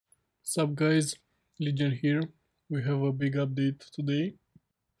Sup guys, Legion here. We have a big update today.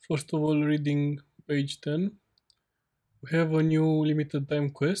 First of all, reading page 10, we have a new limited time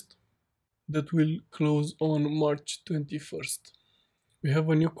quest that will close on March 21st. We have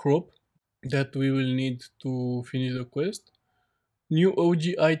a new crop that we will need to finish the quest. New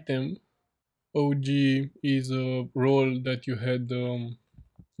OG item. OG is a role that you had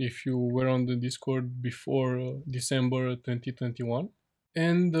if you were on the Discord before December 2021.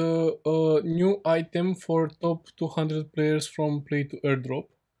 And a new item for top 200 players from play to airdrop.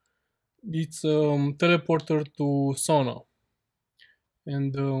 It's teleporter to Sauna,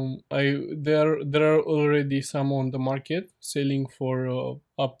 and there are already some on the market selling for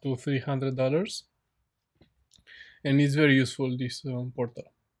up to $300, and it's very useful, this portal.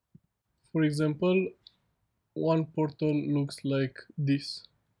 For example, one portal looks like this.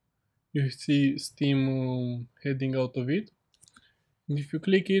 You see steam heading out of it, and if you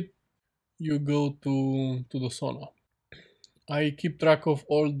click it, you go to the sauna. I keep track of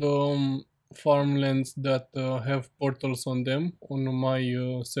all the farmlands that have portals on them on my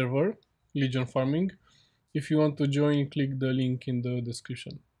server, Legion Farming. If you want to join, click the link in the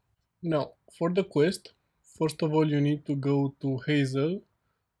description. Now, for the quest, first of all, you need to go to Hazel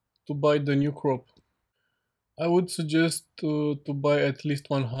to buy the new crop. I would suggest to buy at least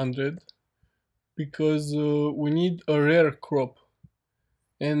 100 because we need a rare crop.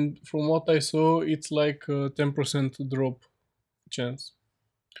 And from what I saw, it's like a 10% drop chance.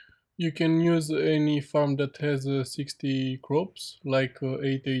 You can use any farm that has 60 crops, like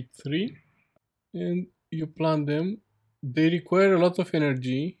 883, and you plant them. They require a lot of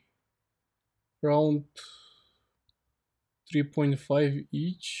energy, around 3.5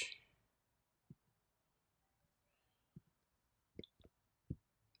 each.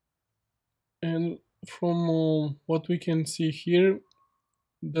 And from what we can see here,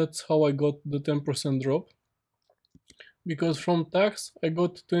 that's how I got the 10% drop. Because from tax I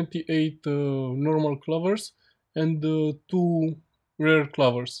got 28 normal clovers and 2 rare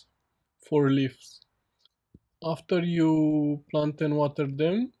clovers, 4 leaves. After you plant and water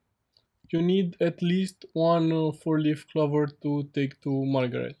them, you need at least one 4-leaf clover to take to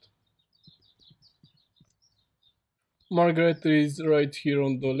Margaret. Margaret is right here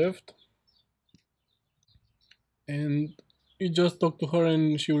on the left, and you just talk to her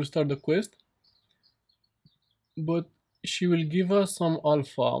and she will start the quest. But she will give us some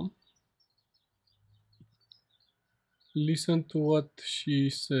alpha. Listen to what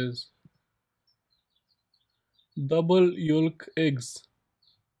she says. Double yolk eggs.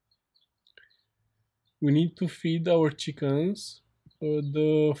 We need to feed our chickens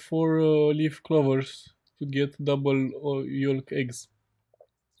the 4-leaf clovers to get double yolk eggs.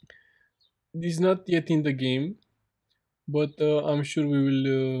 This is not yet in the game, but I'm sure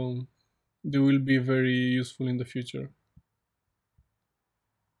they will be very useful in the future.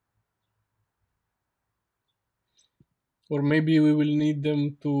 Or maybe we will need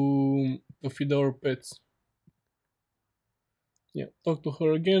them to feed our pets. Yeah, talk to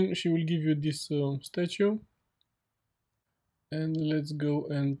her again. She will give you this statue. And let's go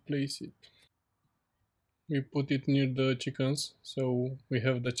and place it. We put it near the chickens, so we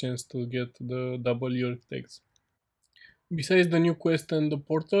have the chance to get the double yolk eggs. Besides the new quest and the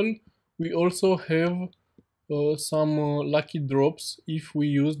portal, we also have some lucky drops if we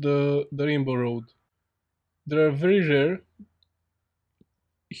use the rainbow road. They are very rare.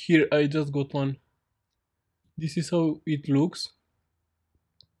 Here I just got one. This is how it looks.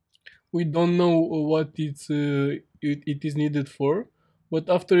 We don't know what it is needed for, but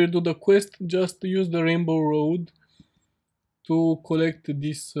after you do the quest, just use the rainbow road to collect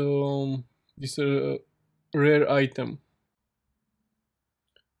this rare item,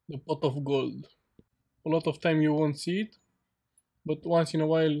 the pot of gold. A lot of time you won't see it, but once in a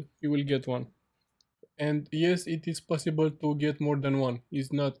while you will get one. And yes, it is possible to get more than one.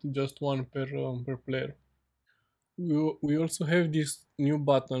 It's not just one per player. We also have these new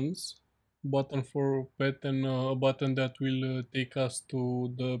buttons, button for pet and a button that will take us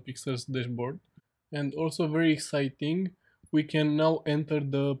to the Pixel's dashboard. And also very exciting, we can now enter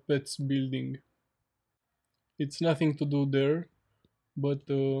the pet's building. It's nothing to do there, but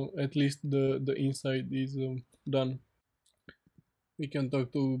at least the inside is done. We can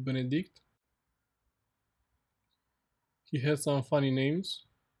talk to Benedict. He has some funny names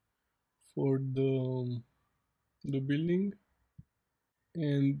for the building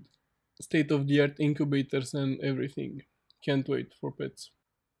and state-of-the-art incubators and everything. Can't wait for pets.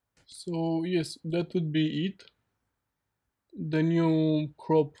 So yes, that would be it. The new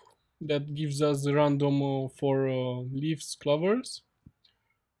crop that gives us random for leaves, clovers.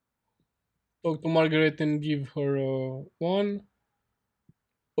 Talk to Margaret and give her one.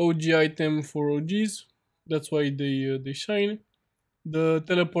 OG item for OGs. That's why they shine. The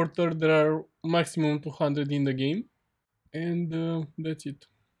teleporter, there are maximum 200 in the game. And that's it.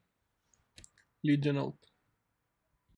 Legion out.